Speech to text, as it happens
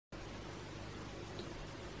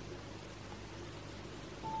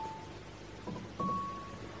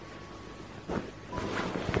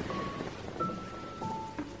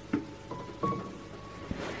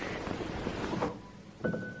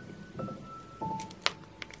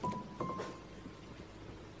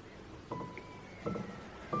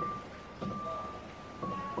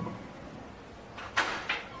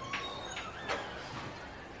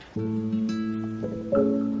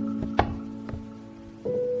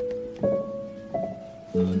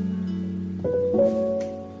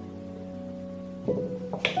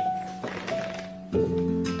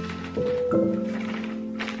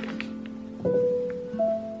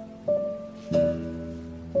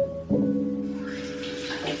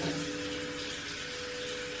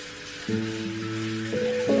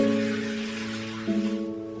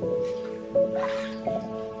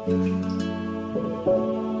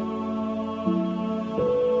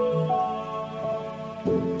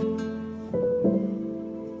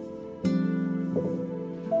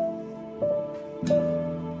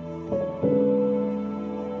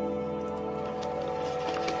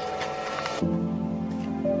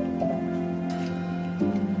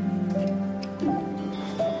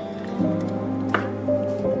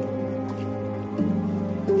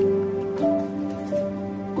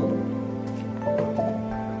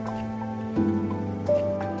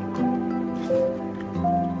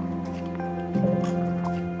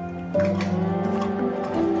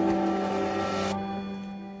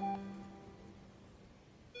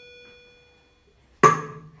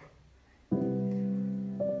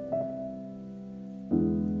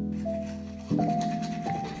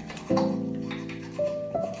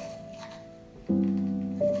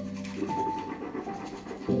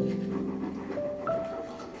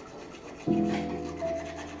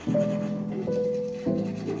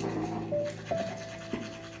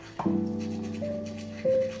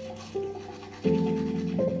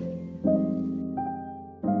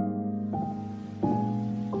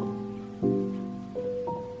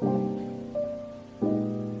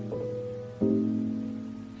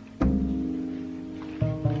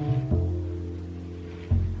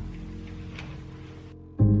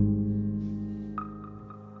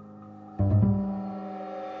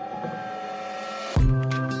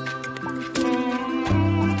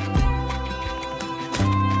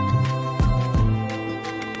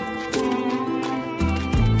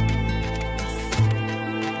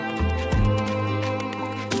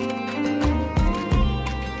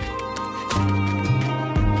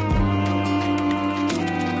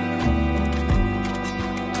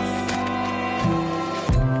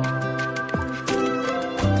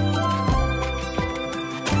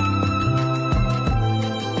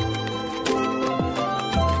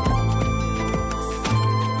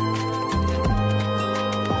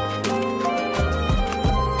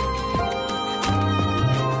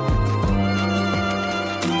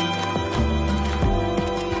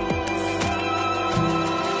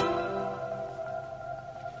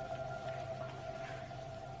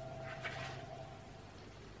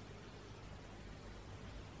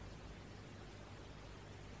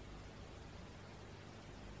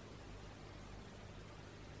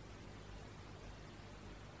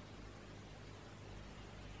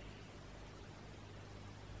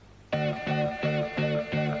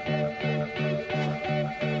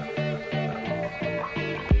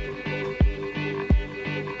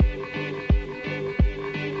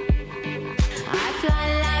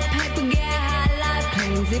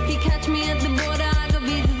If you catch me at the border, I got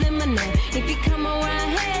visas in my name. If you come around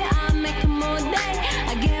here, I'll make them all day.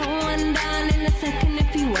 I get one down in a second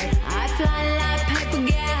if you wait. I fly like paper,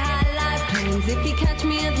 get high like planes. If you catch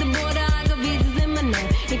me at the border, I got visas in my name.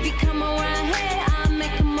 If you come around here, I'll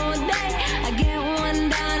make them all day. I get one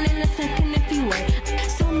down in a second if you wait.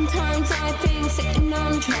 Sometimes I think sitting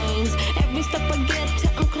on trains. Every step I get to,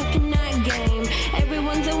 I'm clocking that game.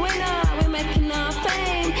 Everyone's a winner, we're making our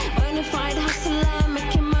fame. Bonafide hustler,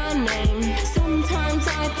 making my name. Sometimes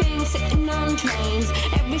I think sitting on trains.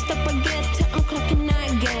 Every step I get to, I'm clocking that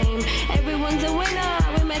game. Everyone's a winner,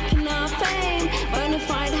 we're making our fame.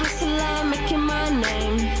 Bonafide hustler, making my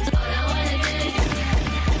name. All I wanna do is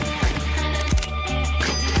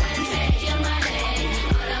say your money.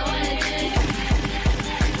 All I wanna do is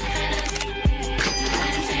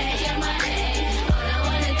say your money. All I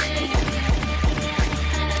wanna do is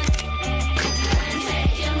say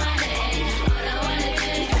your money. All I wanna do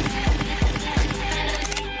is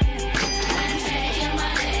say your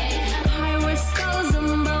money. High risk,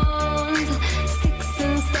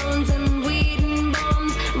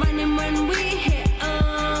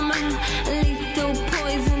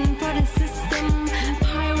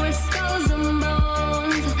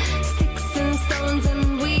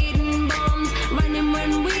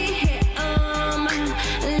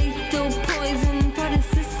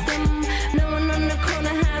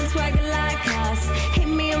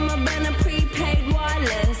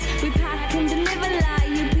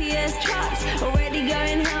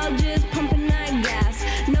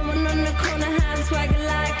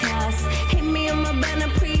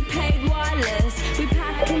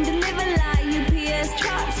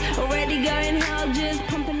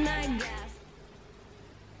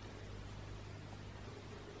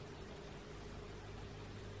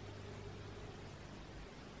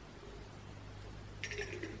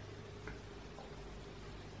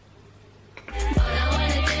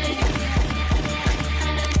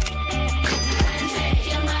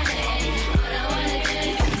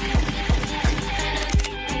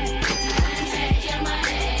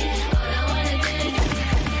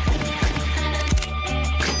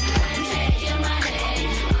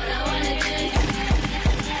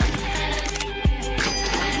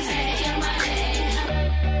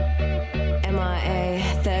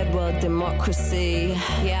 democracy.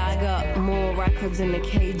 Yeah, I got more records than the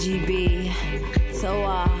KGB. So,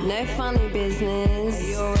 no funny business. Are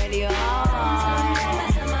you already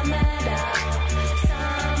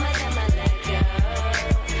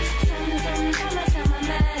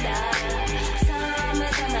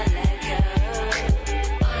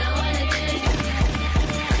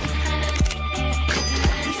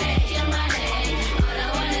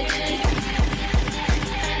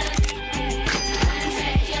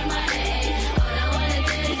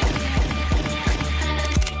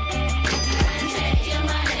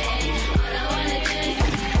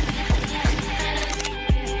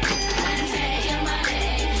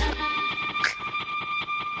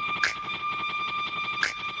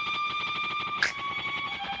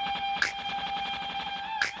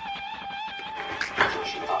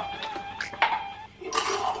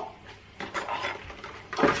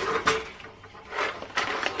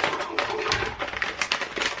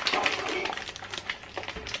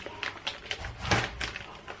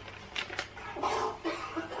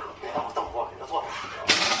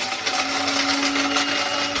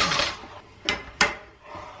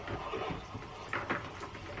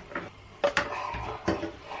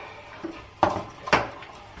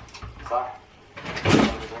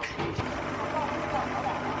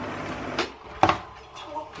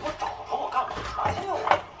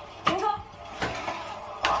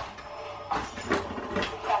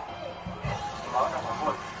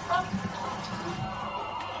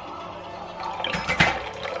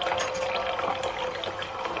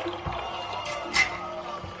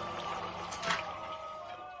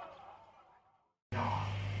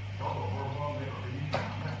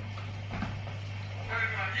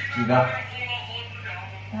几个？30。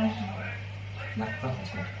来，多少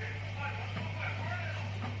钱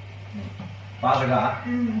？80个啊？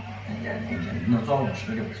嗯。哎呀，能装50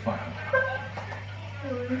个就不错了。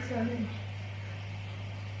有一个小脸。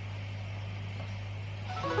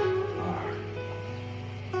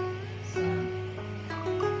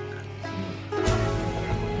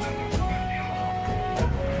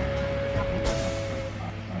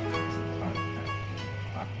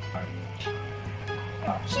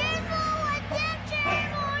师傅，我坚持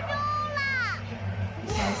不住了。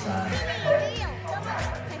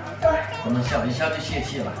不能笑，一笑就泄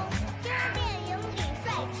气了。电影里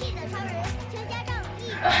帅气的超人，全家仗义，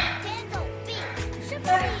前走壁。师傅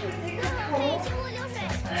你可以行无流水，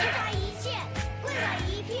奇花一现，桂花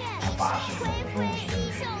一片。挥挥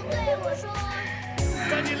衣袖对我说：“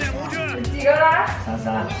赶紧练功去。”几个了？33。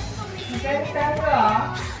你才3个啊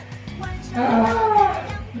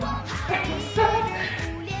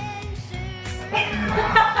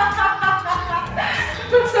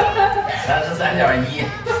？33.1。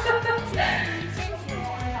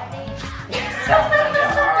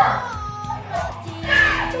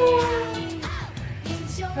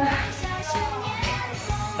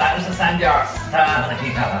33.3，你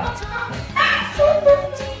看看。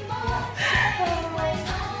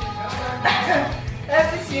哎，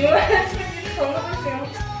不行了，自己疼的不行。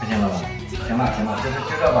不行了吧？行了，就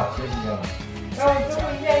这吧，休息一下吧。让我最后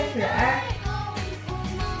站起来。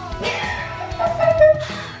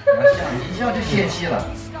一笑就泄气了。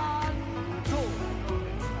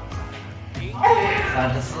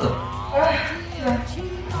34。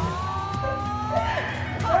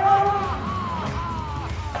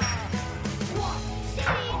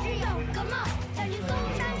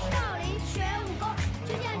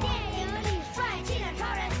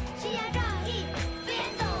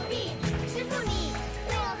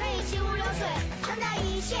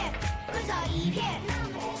挥洒一片。